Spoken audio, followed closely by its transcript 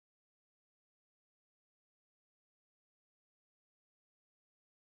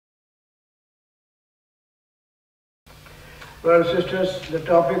Well, sisters, the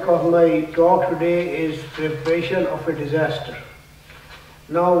topic of my talk today is preparation of a disaster.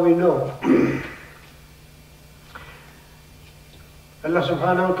 Now we know Allah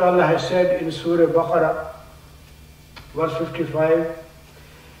subhanahu wa ta'ala has said in Surah Baqarah, verse 55,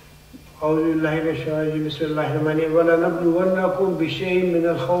 أعوذ بالله من الشيطان الرجيم بسم الله الرحمن الرحيم وَلَنَبْلُوَنَّكُمْ بِشَيْءٍ مِنَ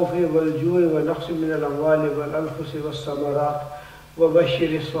الْخَوْفِ وَالْجُوعِ وَنَقْصٍ مِنَ الْأَمْوَالِ وَالْأَنفُسِ وَالثَّمَرَاتِ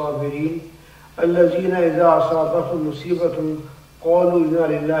وَبَشِّرِ الصَّابِرِينَ الَّذِينَ إِذَا أَصَابَتْهُمْ مُصِيبَةٌ قَالُوا إِنَّا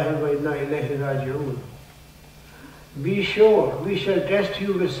لِلَّهِ وَإِنَّا إِلَيْهِ راجعون. Be sure we shall test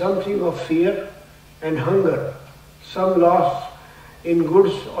you with something of fear and hunger, some loss in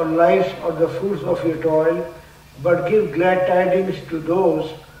goods or lives or the fruits of your toil, but give glad tidings to those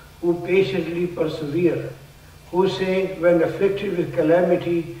who patiently persevere, who say, when afflicted with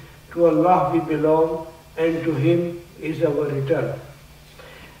calamity, to Allah we belong and to Him is our return.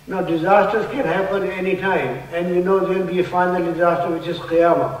 Now disasters can happen any time, and we know there will be a final disaster which is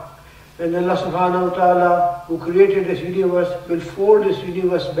Qiyamah. And Allah subhanahu wa ta'ala, who created this universe, will fold this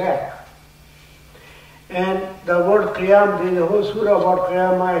universe back. And the word Qiyam, there is a whole surah about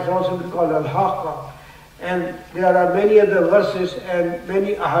Qiyamah, it's also been called Al-Haqqa. And there are many other verses and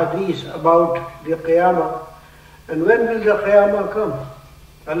many ahadith about the Qiyamah. And when will the Qiyamah come?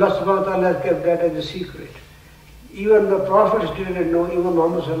 Allah subhanahu wa ta'ala has kept that as a secret. Even the prophets didn't know, even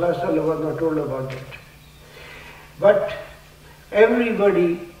Muhammad sallallahu alaihi wasallam was not told about it. But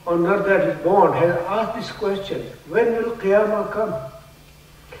everybody on earth that is born has asked this question, when will Qiyamah come?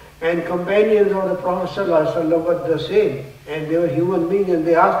 And companions of the Prophet sallallahu alaihi wasallam were the same. And they were human beings, and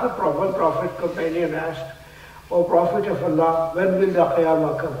they asked the Prophet companion asked, O Prophet of Allah, when will the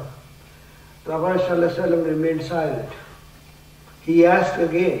Qiyamah come? The Prophet ﷺ remained silent. He asked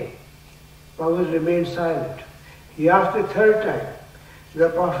again. Prophet remained silent. He asked a third time. The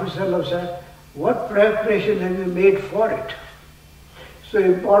Prophet ﷺ said, what preparation have you made for it? So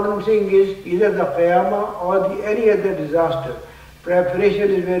important thing is either the Qiyamah or any other disaster.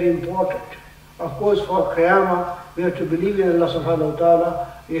 Preparation is very important. Of course, for Qiyamah, we have to believe in Allah subhanahu wa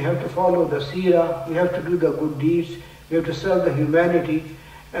ta'ala, we have to follow the seerah, we have to do the good deeds, we have to serve the humanity,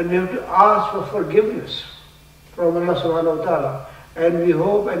 and we have to ask for forgiveness from Allah subhanahu wa ta'ala. And we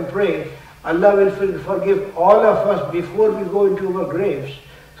hope and pray Allah will forgive all of us before we go into our graves,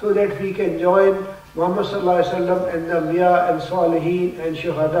 so that we can join Muhammad sallallahu alaihi wasallam and the Anbiya and Salihin and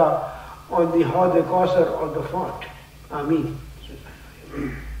Shuhada on the Hawd al-Kawthar or the font. Ameen.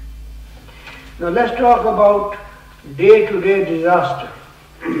 Now let's talk about day-to-day disaster.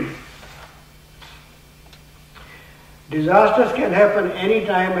 Disasters can happen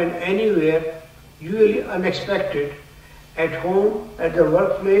anytime and anywhere, usually unexpected, at home, at the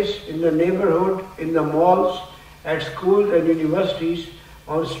workplace, in the neighborhood, in the malls, at schools and universities,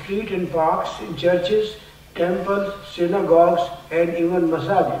 on street and parks, in churches, temples, synagogues, and even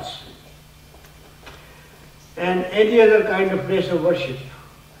masajids, and any other kind of place of worship.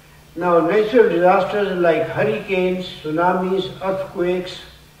 Now, natural disasters like hurricanes, tsunamis, earthquakes,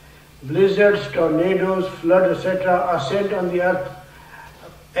 blizzards, tornadoes, floods, etc. are sent on the earth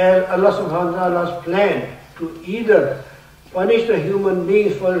as Allah subhanahu wa ta'ala's plan to either punish the human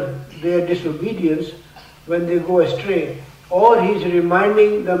beings for their disobedience when they go astray, or He is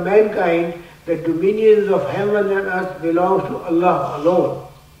reminding the mankind that dominions of heaven and earth belongs to Allah alone.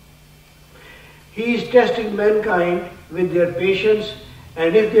 He is testing mankind with their patience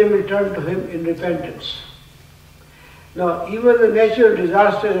and if they will turn to Him in repentance. Now, even the natural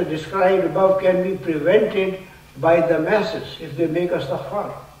disasters described above can be prevented by the masses if they make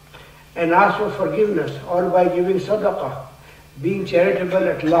istighfar and ask for forgiveness, or by giving sadaqah, being charitable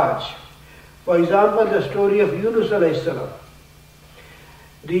at large. For example, the story of Yunus alayhi salam.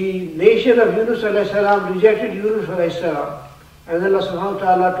 The nation of Yunus alayhi salam rejected Yunus alayhi salam, and Allah subhanahu wa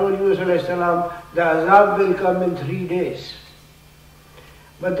ta'ala told Yunus alayhi salam, the azab will come in 3 days.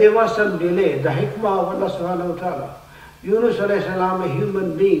 But there was some delay, the hikmah of Allah subhanahu wa ta'ala. Yunus alayhi salam, a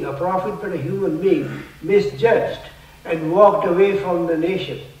human being, a prophet but a human being, misjudged and walked away from the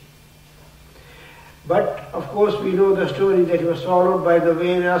nation. But of course we know the story that he was swallowed by the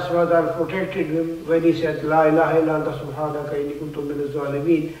whale, and Allah subhanahu wa ta'ala protected him when he said, La ilaha illa anta subhanaka inni kuntu minaz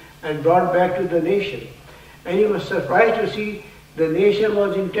zalimin, and brought back to the nation. And he was surprised to see the nation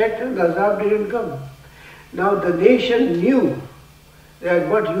was intact and the azab didn't come. Now the nation knew that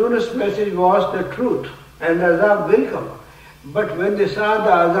what Yunus' message was the truth, and the azab will come. But when they saw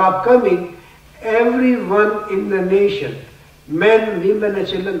the azab coming, everyone in the nation, men, women and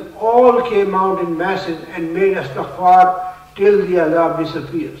children, all came out in masses and made istighfar till the azab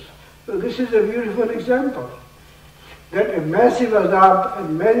disappears. So this is a beautiful example that a massive azab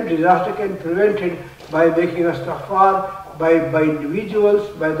and massive disaster can be prevented by making istighfar, by individuals,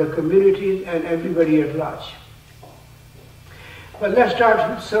 by the communities, and everybody at large. But let's start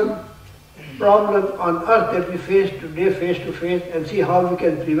with some problems on earth that we face today face to face and see how we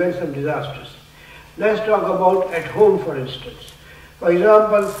can prevent some disasters. Let's talk about at home, for instance. For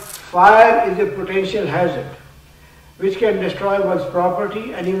example, fire is a potential hazard which can destroy one's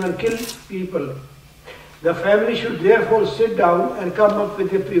property and even kill people. The family should therefore sit down and come up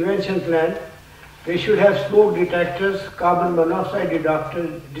with a prevention plan. They should have smoke detectors, carbon monoxide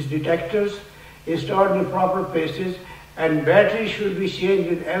detectors installed in proper places, and batteries should be changed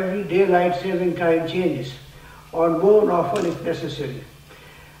with every daylight saving time changes, or more often if necessary.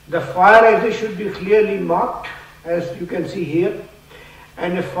 The fire exit should be clearly marked, as you can see here,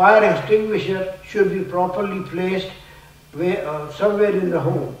 and a fire extinguisher should be properly placed somewhere in the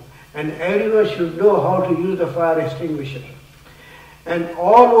home, and everyone should know how to use the fire extinguisher. And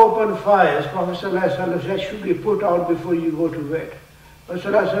all open fires, Prophet ﷺ said, should be put out before you go to bed. Prophet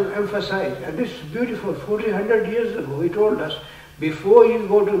ﷺ emphasized, and this is beautiful, 1400 years ago, he told us, before you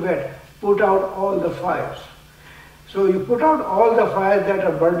go to bed, put out all the fires. So you put out all the fires that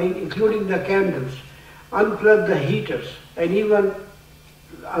are burning, including the candles, unplug the heaters, and even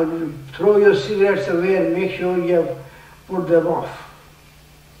throw your cigarettes away and make sure you have put them off.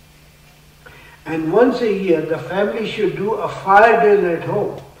 And once a year, the family should do a fire drill at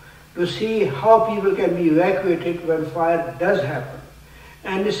home to see how people can be evacuated when fire does happen.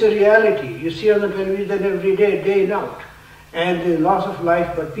 And it's a reality. You see on the television every day, day and out. And there's loss of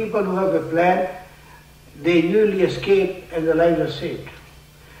life, but people who have a plan, they usually escape and their lives are saved.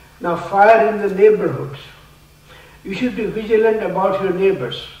 Now, fire in the neighborhoods. You should be vigilant about your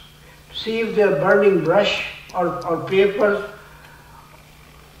neighbors. See if they're burning brush or papers,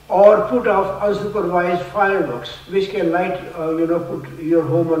 or put off unsupervised fireworks, which can light, put your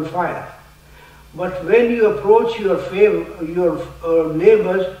home on fire. But when you approach your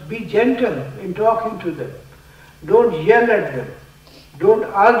neighbors, be gentle in talking to them. Don't yell at them. Don't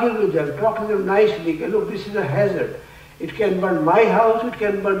argue with them. Talk to them nicely. Look, this is a hazard. It can burn my house, it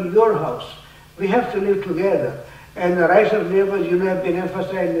can burn your house. We have to live together. And the rights of neighbors, have been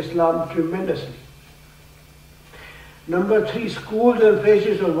emphasized in Islam tremendously. Number 3, schools and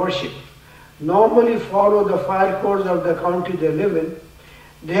places of worship normally follow the fire codes of the county they live in.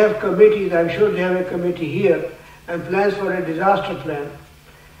 They have committees, I'm sure they have a committee here, and plans for a disaster plan.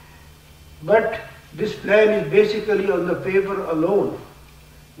 But this plan is basically on the paper alone.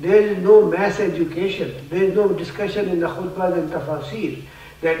 There is no mass education. There is no discussion in the khutbahs and tafsir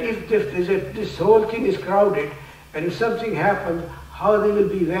that if this whole thing is crowded and if something happens, how they will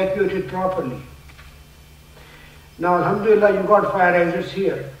be evacuated properly. Now, alhamdulillah, you got fire exits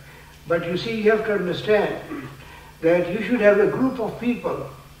here. But you see, you have to understand that you should have a group of people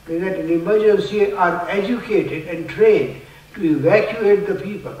that in emergency are educated and trained to evacuate the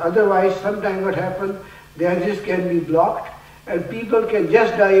people. Otherwise, sometimes what happens, the exits can be blocked and people can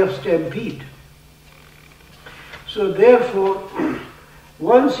just die of stampede. So therefore,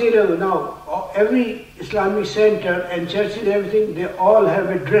 now, every Islamic center and churches and everything, they all have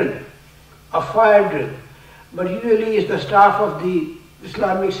a drill, a fire drill. But usually it's the staff of the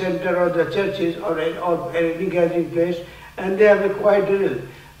Islamic center or the churches or any gathering place, and they have a quiet drill.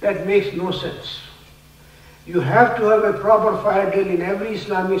 That makes no sense. You have to have a proper fire drill in every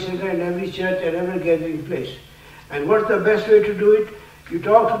Islamic center and every church and every gathering place. And what's the best way to do it? You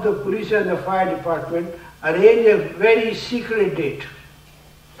talk to the police and the fire department, arrange a very secret date.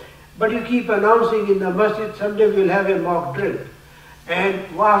 But you keep announcing in the masjid, someday we'll have a mock drill. And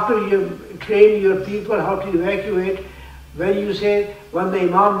after you train your people how to evacuate, when the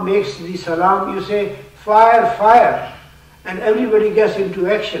Imam makes the salam, you say, fire, fire. And everybody gets into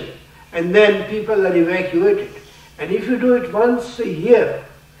action. And then people are evacuated. And if you do it once a year,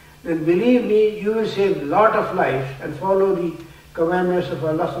 then believe me, you will save a lot of lives and follow the commandments of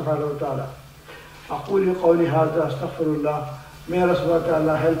Allah subhanahu wa ta'ala. أقول قولي هذا أستغفر الله. May Allah subhanahu wa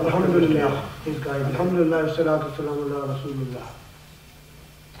ta'ala help. Alhamdulillah, His guidance. Alhamdulillah, salatu salamu ala Rasulullah.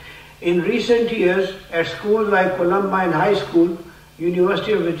 In recent years, at schools like Columbine High School,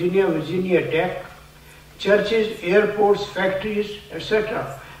 University of Virginia, Virginia Tech, churches, airports, factories,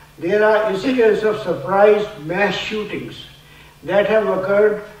 etc., there are incidents of surprise mass shootings that have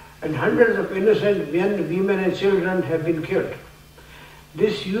occurred, and hundreds of innocent men, women and children have been killed.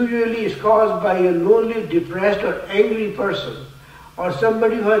 This usually is caused by a lonely, depressed or angry person or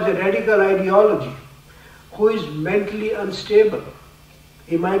somebody who has a radical ideology, who is mentally unstable.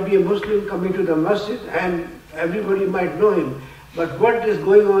 He might be a Muslim coming to the masjid and everybody might know him, but what is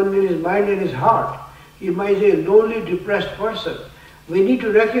going on in his mind and his heart? He might be a lonely, depressed person We need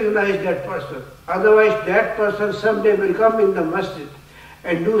to recognize that person. Otherwise, that person someday will come in the masjid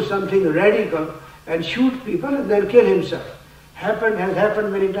and do something radical and shoot people and then kill himself. Has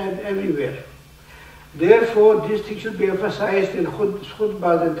happened many times everywhere. Therefore, this thing should be emphasized in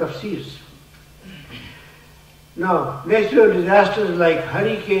khutbahs and tafsirs. Now, natural disasters like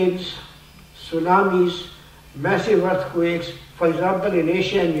hurricanes, tsunamis, massive earthquakes, for example in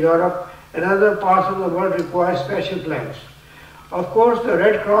Asia and Europe and other parts of the world require special plans. Of course, the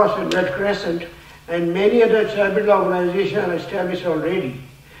Red Cross and Red Crescent and many other charitable organizations are established already.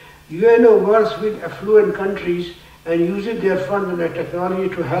 UNO works with affluent countries and uses their funds and their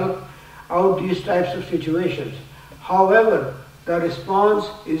technology to help out these types of situations. However, the response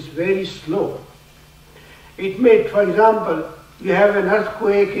is very slow. It may, for example, you have an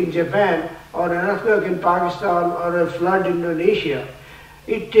earthquake in Japan or an earthquake in Pakistan or a flood in Indonesia.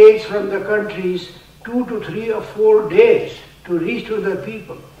 It takes from the countries 2 to 3 or 4 days to reach to the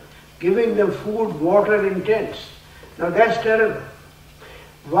people, giving them food, water and tents. Now that's terrible.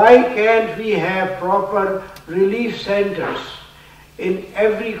 Why can't we have proper relief centers in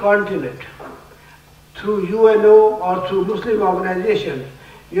every continent through UNO or through Muslim organizations?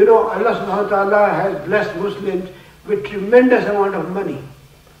 You know, Allah subhanahu wa ta'ala has blessed Muslims with tremendous amount of money,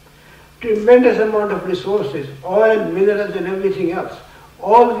 tremendous amount of resources, oil, minerals and everything else.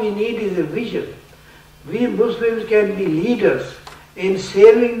 All we need is a vision. We Muslims can be leaders in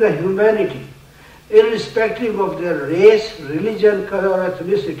saving the humanity, irrespective of their race, religion, color, or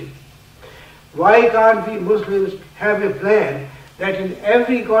ethnicity. Why can't we Muslims have a plan that in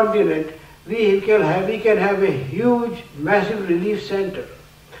every continent we can have a huge, massive relief center,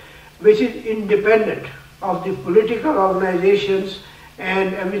 which is independent of the political organizations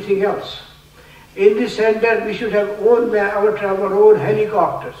and everything else. In this center, we should have our own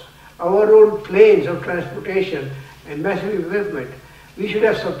helicopters, our own planes of transportation and massive equipment. We should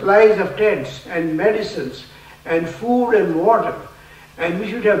have supplies of tents and medicines and food and water. And we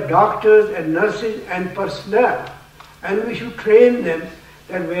should have doctors and nurses and personnel. And we should train them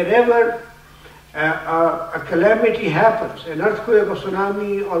that wherever a calamity happens, an earthquake or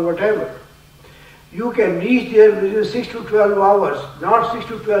tsunami or whatever, you can reach there within 6 to 12 hours, not 6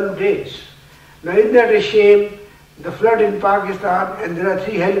 to 12 days. Now isn't that a shame? The flood in Pakistan, and there are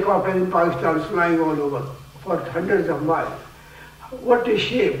 3 helicopters in Pakistan flying all over for hundreds of miles. What a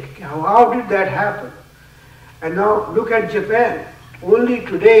shame. How did that happen? And now look at Japan. Only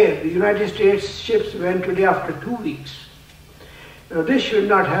today, the United States ships went today after 2 weeks. Now this should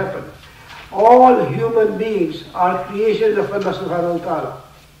not happen. All human beings are creations of Allah subhanahu wa ta'ala.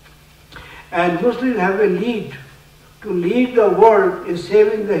 And Muslims have a lead to lead the world in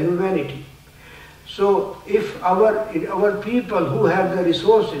saving the humanity. So if our people who have the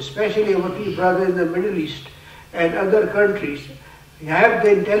resources, especially our people brothers in the Middle East and other countries, have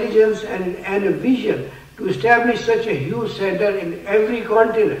the intelligence and a vision to establish such a huge center in every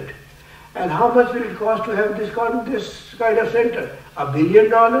continent. And how much will it cost to have this kind of center? $1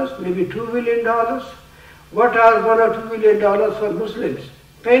 billion, maybe $2 billion? What are $1 or $2 billion for Muslims?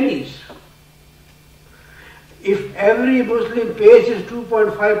 Pennies. If every Muslim pays his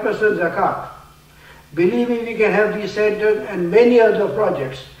 2.5% zakat, believe me, we can have these centers and many other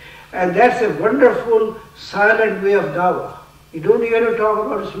projects. And that's a wonderful silent way of dawah. You don't even talk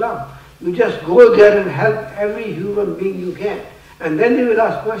about Islam. You just go there and help every human being you can. And then they will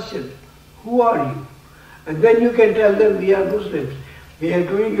ask questions. Who are you? And then you can tell them we are Muslims. We are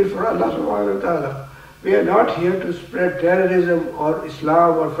doing it for Allah subhanahu wa ta'ala. We are not here to spread terrorism or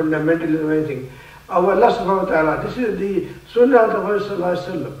Islam or fundamentalism or anything. Our Allah subhanahu wa ta'ala, this is the sunnah of the Prophet sallallahu alaihi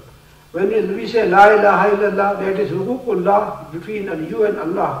wasallam. When we say La ilaha illallah, that is huququllah between you and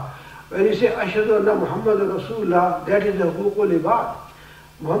Allah. When you say Ashhadu anna Muhammadan Rasulullah, that is the huququl ibad.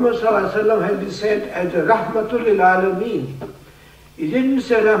 Muhammad sallallahu alaihi wasallam has been sent as a rahmatul lil alameen. He didn't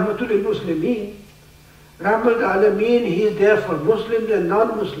say rahmatul lil muslimin. Rahmatul lil alameen, he is there for Muslims and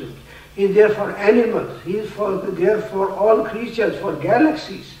non-Muslims. He is there for animals. He is there for all creatures, for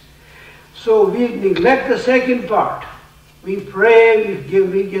galaxies. So we neglect the second part. We pray, we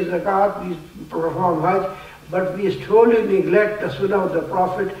give zakat, we perform hajj, but we totally neglect the sunnah of the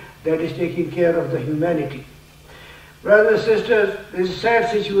Prophet that is taking care of the humanity. Brothers and sisters, this is a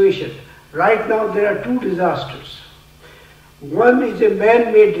sad situation. Right now there are 2 disasters. One is a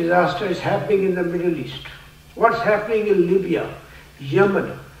man-made disaster is happening in the Middle East. What's happening in Libya,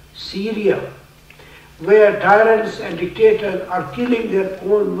 Yemen, Syria, where tyrants and dictators are killing their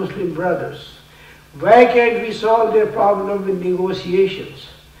own Muslim brothers. Why can't we solve their problem with negotiations?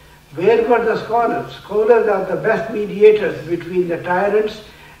 Where were the scholars? Scholars are the best mediators between the tyrants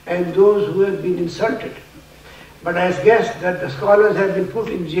and those who have been insulted. But I guess that the scholars have been put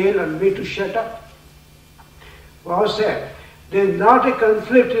in jail and made to shut up. Wow, said, there is not a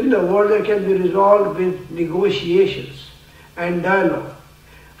conflict in the world that can be resolved with negotiations and dialogue.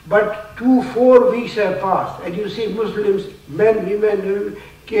 But 4 weeks have passed, and you see Muslims, men, women,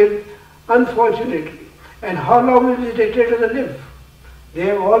 killed, unfortunately. And how long will this dictator live? They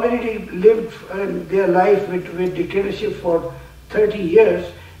have already lived their life with dictatorship for 30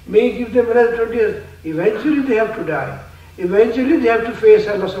 years. May give them another 20 years. Eventually they have to die. Eventually they have to face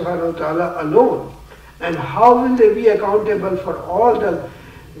Allah subhanahu wa ta'ala alone. And how will they be accountable for all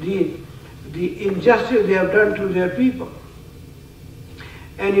the injustice they have done to their people?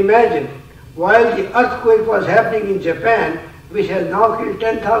 And imagine, while the earthquake was happening in Japan, which has now killed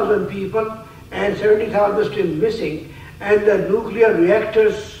 10,000 people and 70,000 still missing, and the nuclear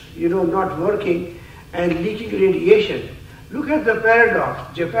reactors, not working and leaking radiation. Look at the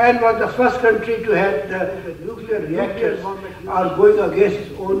paradox. Japan was the first country to have the nuclear reactors are going against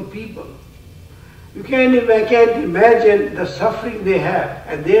its own people. You can't imagine the suffering they have,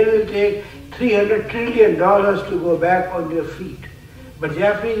 and they will take $300 trillion to go back on their feet. But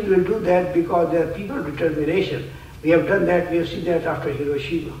Japanese will do that because they are people of determination. We have done that, we have seen that after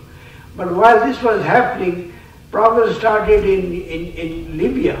Hiroshima. But while this was happening, problems started in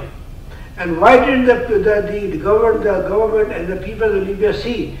Libya. And why didn't the government and the people of Libya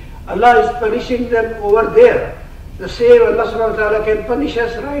see? Allah is punishing them over there. The same Allah subhanahu wa ta'ala can punish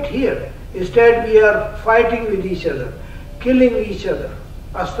us right here. Instead we are fighting with each other, killing each other.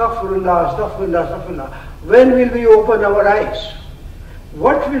 Astaghfirullah, astaghfirullah, astaghfirullah. When will we open our eyes?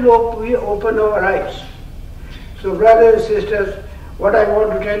 What will we open our eyes? So brothers and sisters, what I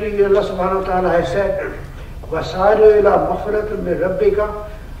want to tell you, Allah subhanahu wa ta'ala has said, وَسَارِعُوا إِلَىٰ مَغْفِرَةٍ مِّن رَبِّكَ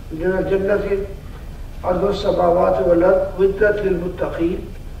جَنَّةٍ أَرْضُهَا السَّمَاوَاتُ وَالْأَرْضُ أُعِدَّتْ لِلْمُتَّقِينَ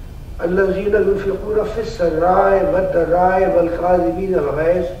الَّذِينَ يُنفِقُونَ فِي السَّرَّاءِ وَالضَّرَّاءِ وَالْكَاظِمِينَ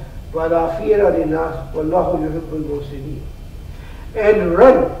الْغَيْظَ وَالْعَافِينَ عَنِ النَّاسِ وَاللَّهُ يُحِبُّ الْمُحْسِنِينَ. And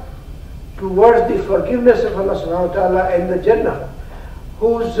run towards the forgiveness of Allah subhanahu wa ta'ala and the Jannah,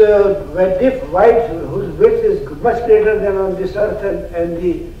 whose width is much greater than on this earth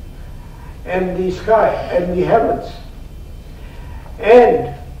and the sky and the heavens.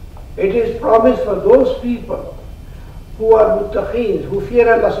 And it is promised for those people who are muttaqeen, who fear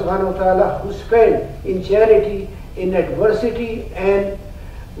Allah subhanahu wa ta'ala, who spend in charity, in adversity, and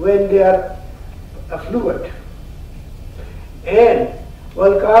when they are affluent. And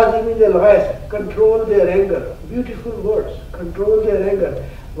وَالْكَاظِمِينَ الْغَيْظَ, control their anger. Beautiful words. Control their anger.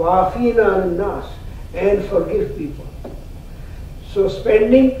 وَعَافِينَ عَنِ النَّاسِ, and forgive people. So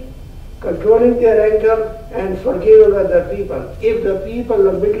spending, controlling their anger, and forgiving other people. If the people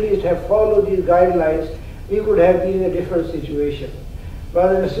of the Middle East have followed these guidelines, we could have been in a different situation.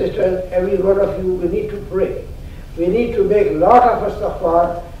 Brothers and sisters, every one of you, we need to pray. We need to make a lot of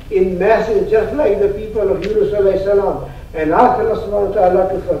astaghfar in masses, just like the people of Yunus alayhi salam, and ask Allah subhanahu wa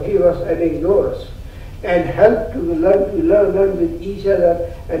ta'ala to forgive us and ignore us, and help to learn with each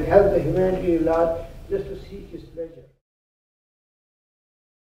other, and help the humanity in large just to seek His pleasure.